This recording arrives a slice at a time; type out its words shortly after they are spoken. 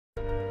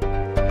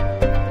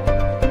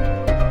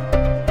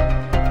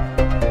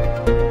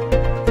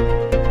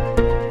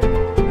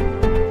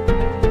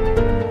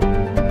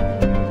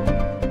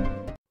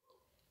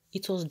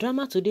It was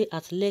drama today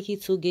at Lekki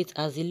Tollgate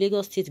as the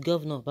Lagos State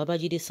Governor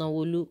Babajide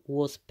Sanwo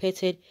was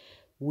pelted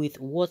with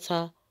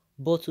water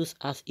bottles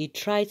as he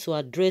tried to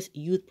address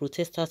youth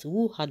protesters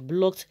who had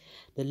blocked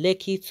the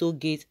Lekki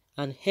Tollgate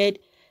and held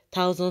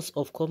thousands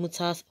of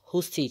commuters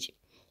hostage,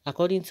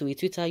 according to a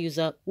Twitter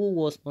user who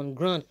was on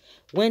ground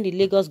when the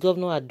Lagos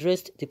governor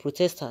addressed the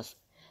protesters.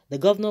 The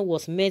governor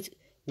was met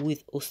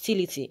with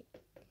hostility.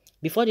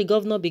 Before the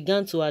governor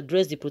began to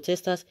address the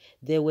protesters,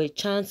 there were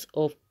chants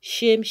of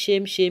shame,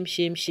 shame, shame,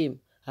 shame,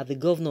 shame at the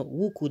governor,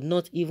 who could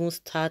not even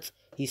start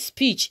his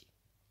speech.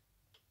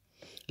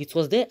 It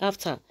was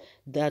thereafter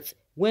that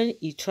when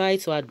he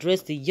tried to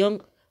address the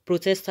young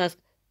protesters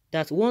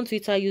that one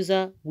Twitter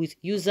user with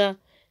user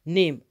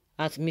name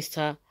at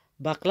Mr.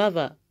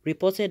 Baklava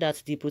reported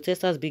that the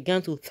protesters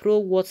began to throw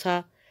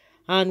water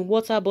and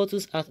water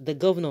bottles at the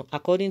governor.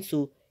 According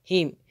to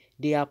him,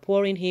 they are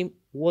pouring him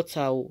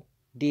water.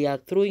 They are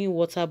throwing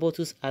water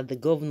bottles at the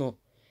governor.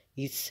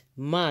 It's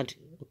mad,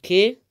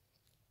 okay?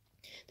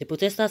 The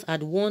protesters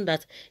had warned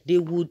that they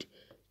would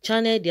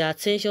channel their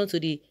attention to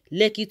the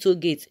Lekki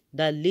Tollgate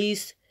that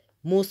links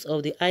most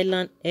of the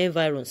island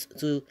environs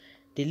to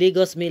the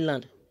Lagos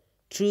mainland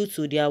through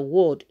to their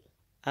ward,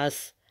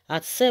 as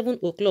at 7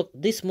 o'clock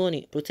this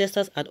morning,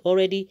 protesters had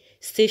already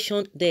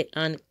stationed there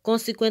and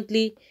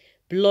consequently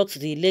blocked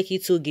the Lekki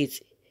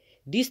Tollgate.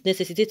 This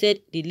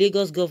necessitated the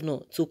Lagos governor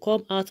to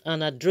come out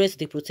and address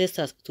the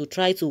protesters to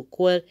try to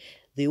quell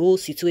the whole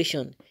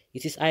situation.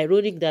 It is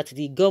ironic that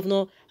the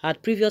governor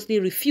had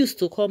previously refused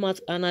to come out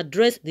and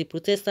address the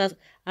protesters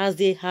as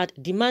they had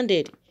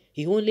demanded.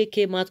 He only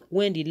came out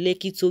when the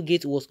Lekki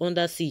Tollgate was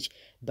under siege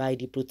by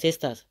the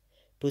protesters.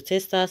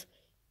 Protesters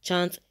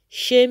chant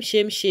shame,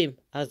 shame, shame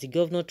as the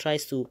governor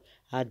tries to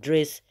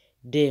address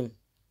them.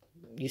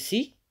 You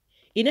see?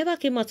 He never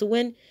came out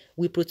when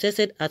we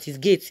protested at his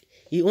gate.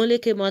 He only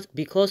came out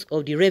because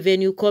of the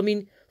revenue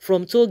coming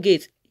from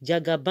Tollgate,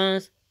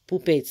 Jagaban's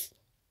puppets.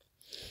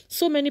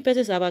 So many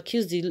persons have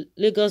accused the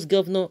Lagos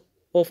governor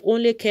of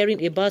only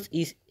caring about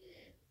his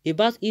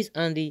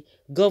and the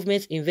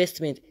government's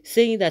investment,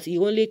 saying that he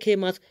only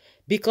came out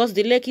because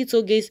the Lekki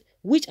Tollgate,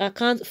 which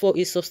accounts for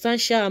a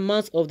substantial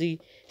amount of the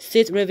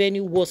state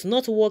revenue, was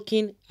not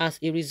working as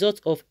a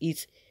result of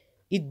it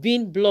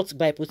being blocked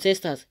by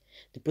protesters.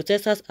 The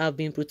protesters have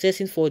been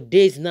protesting for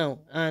days now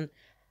and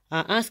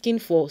are asking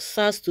for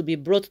SARS to be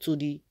brought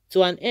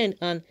to an end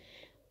and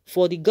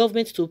for the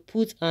government to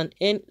put an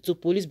end to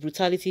police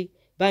brutality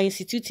by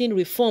instituting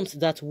reforms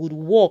that would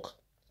work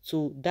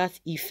to that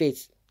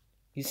effect.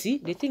 You see,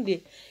 they think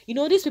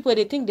these people,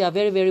 they think they are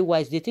very, very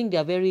wise. They think they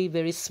are very,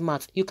 very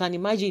smart. You can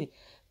imagine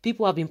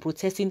people have been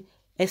protesting,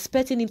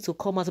 expecting him to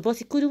come out, but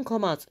he couldn't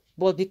come out.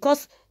 But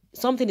because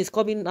something is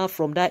coming out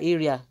from that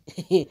area,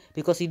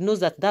 because he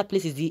knows that that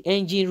place is the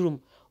engine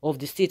room of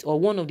the state, or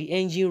one of the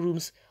engine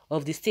rooms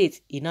of the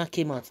state, he now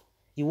came out.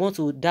 He wants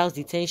to douse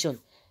the tension.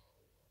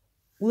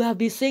 We have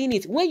been saying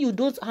it. When you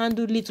don't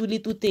handle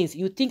little things,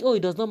 you think, oh, it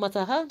does not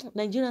matter. How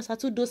Nigerians are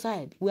too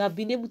docile. We have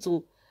been able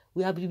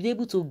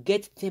to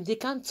get them. They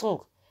can't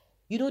talk.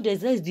 You know,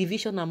 there's less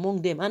division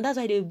among them, and that's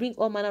why they bring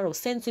all manner of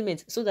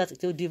sentiments so that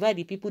they'll divide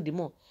the people the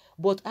more.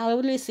 But I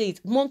always say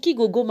it: monkey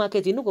go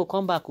market, you know, go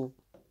come back. Oh.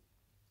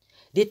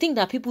 They think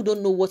that people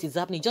don't know what is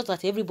happening, just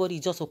that everybody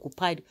is just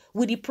occupied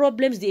with the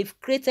problems they've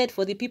created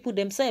for the people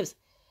themselves.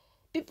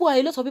 People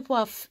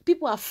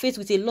are faced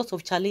with a lot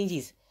of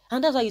challenges.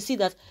 And that's why you see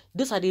that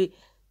those are the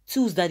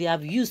tools that they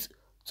have used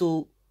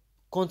to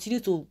continue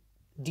to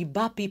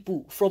debar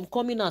people from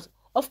coming out.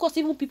 Of course,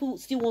 even people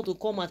still want to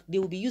come out, they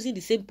will be using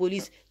the same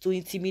police to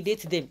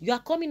intimidate them. You are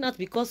coming out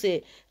because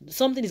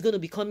something is going to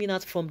be coming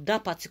out from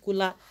that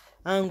particular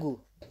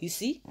angle. You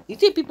see? You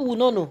think people will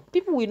not know?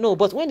 People will know.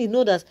 But when he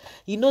knows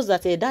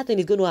that that thing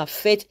is going to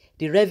affect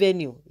the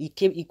revenue, he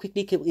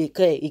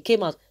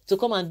came out to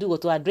come and do or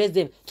to address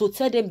them, to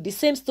tell them the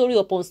same story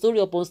upon story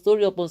upon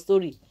story upon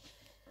story.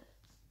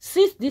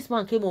 Since this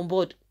man came on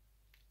board,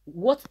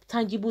 what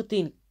tangible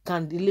thing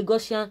can the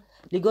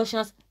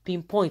Lagosians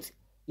pinpoint,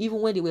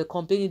 even when they were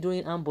complaining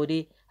during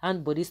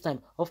Ambodi's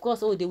time? Of course,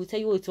 they will tell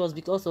you it was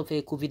because of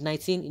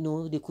COVID-19. You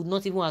know, they could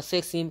not even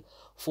access him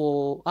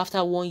for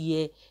after 1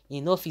 year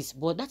in office.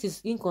 But that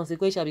is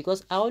inconsequential,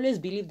 because I always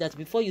believe that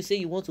before you say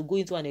you want to go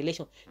into an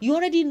election, you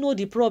already know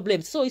the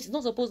problem. So it's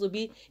not supposed to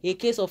be a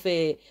case of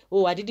I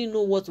didn't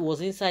know what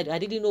was inside. I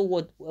didn't know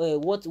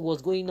what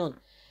was going on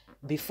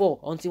before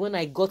until when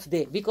I got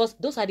there, because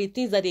those are the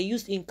things that they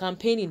used in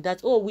campaigning,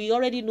 that we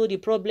already know the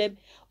problem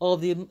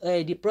of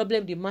the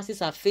problem the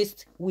masses are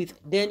faced with,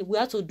 then we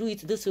have to do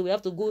it this way, we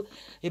have to go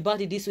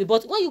about it this way.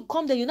 But when you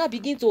come there, you now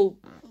begin to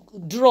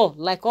draw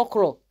like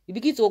okra, you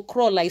begin to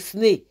crawl like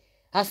snake,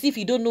 as if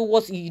you don't know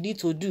what you need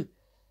to do.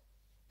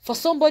 For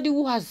somebody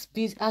who has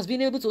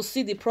been able to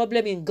see the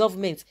problem in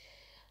government,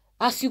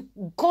 as you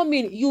come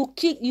in, you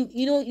kick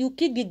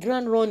the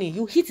ground running,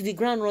 you hit the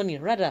ground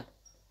running rather.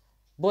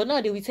 But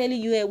now they will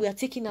telling you, we are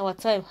taking our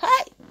time.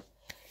 Hi!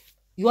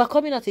 You are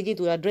coming out again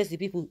to address the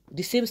people.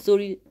 The same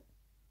story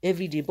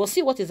every day. But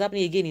see what is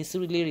happening again in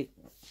Surulere.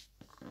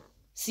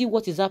 See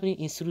what is happening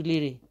in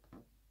Surulere.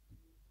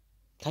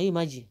 Can you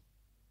imagine?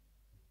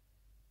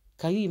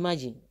 Can you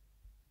imagine?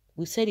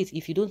 We said it,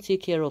 if you don't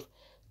take care of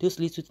those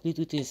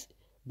little things,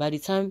 by the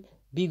time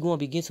big one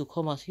begins to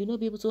come out, you'll not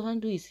be able to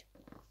handle it.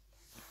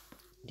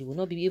 They will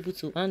not be able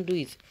to handle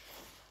it.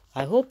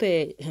 I hope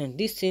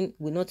this thing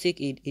will not take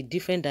a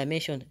different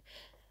dimension.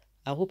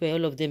 I hope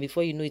all of them,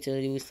 before you know it,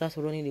 they will start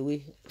running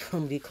away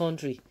from the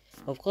country.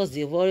 Of course,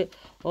 they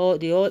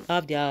all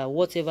have their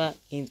whatever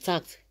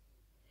intact.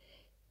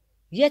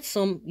 Yet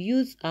some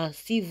youths are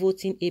still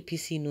voting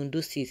APC in Ondo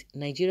State.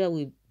 Nigeria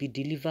will be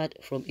delivered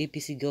from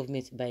APC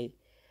government by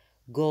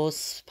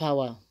God's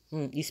power.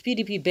 Is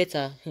PDP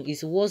better?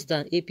 It's worse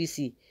than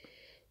APC.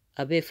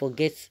 I bet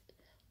forget.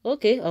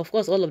 Okay, of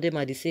course, all of them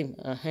are the same.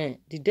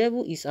 The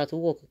devil is at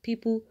work.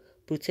 People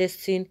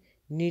protesting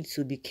need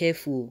to be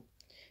careful.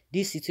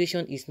 This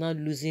situation is now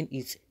losing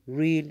its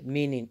real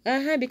meaning.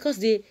 Because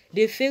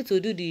they fail to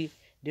do the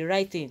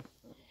right thing.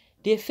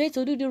 They fail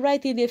to do the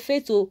right thing. They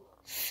fail to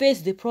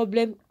face the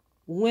problem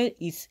when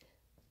it's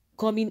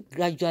coming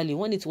gradually.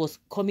 When it was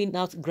coming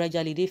out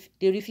gradually,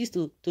 they refuse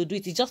to do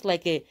it. It's just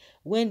like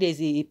when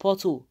there's a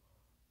pothole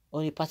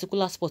on a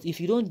particular spot.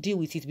 If you don't deal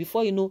with it,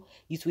 before you know,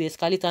 it will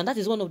escalate. And that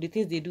is one of the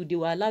things they do. They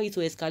will allow it to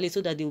escalate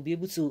so that they will be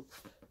able to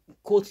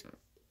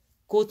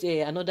quote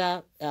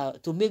another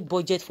to make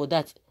budget for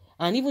that.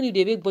 And even if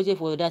they make budget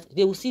for that,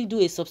 they will still do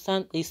a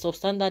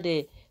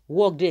substandard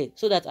work there,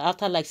 so that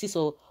after like 6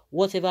 or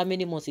whatever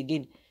many months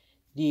again,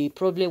 the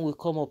problem will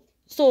come up.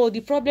 So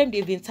the problem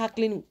they've been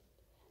tackling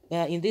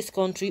in this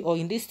country, or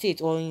in this state,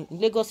 or in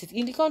Lagos City,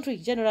 in the country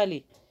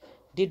generally,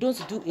 they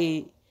don't do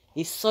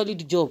a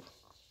solid job.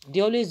 They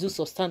always do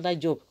substandard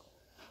job.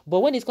 But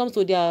when it comes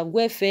to their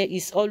welfare,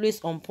 it's always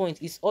on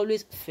point. It's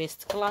always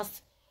first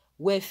class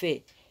welfare.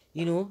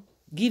 You know,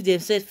 give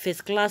themselves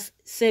first class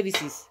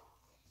services.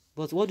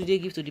 But what do they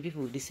give to the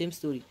people? The same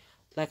story.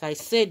 Like I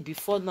said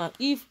before now,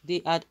 if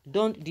they had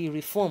done the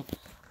reform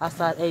as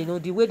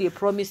the way they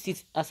promised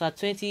it as at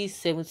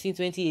 2017,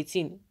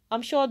 2018,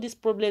 I'm sure these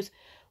problems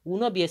will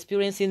not be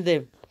experiencing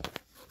them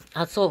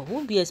at all.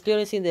 Won't be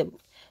experiencing them.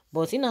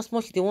 But in as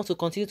much as they want to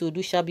continue to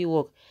do shabby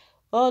work,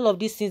 all of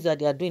these things that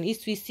they are doing, is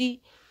to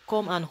see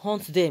come and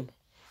haunt them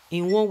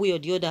in one way or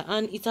the other.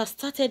 And it has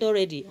started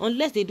already,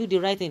 unless they do the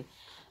right thing.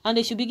 And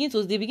they begin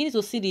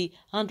to see the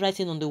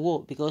handwriting on the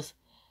wall, because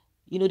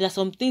there are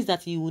some things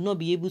that you will not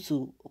be able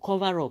to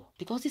cover up,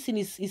 because this thing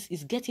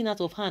is getting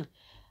out of hand.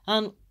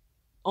 And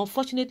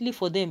unfortunately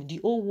for them, the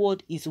whole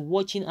world is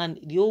watching, and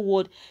the whole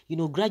world,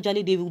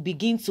 gradually they will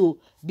begin to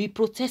be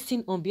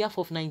protesting on behalf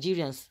of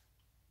Nigerians.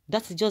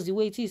 That's just the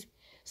way it is.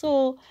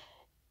 So,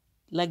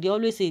 like they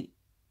always say,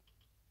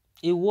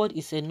 a word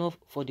is enough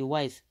for the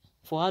wise.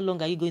 For how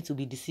long are you going to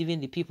be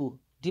deceiving the people?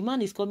 The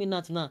man is coming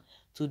out now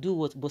to do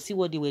what? But see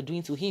what they were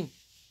doing to him.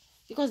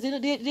 Because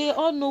they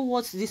all know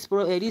what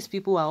these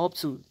people are up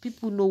to.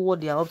 People know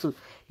what they are up to.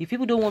 If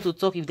people don't want to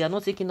talk, if they are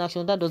not taking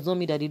action, that does not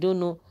mean that they don't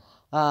know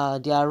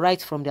their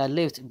right from their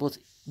left. But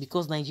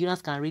because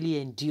Nigerians can really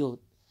endure,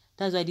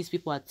 that's why these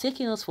people are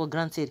taking us for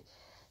granted.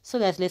 So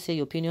guys, let's say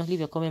your opinion. Leave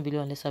your comment below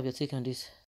and let's have your take on this.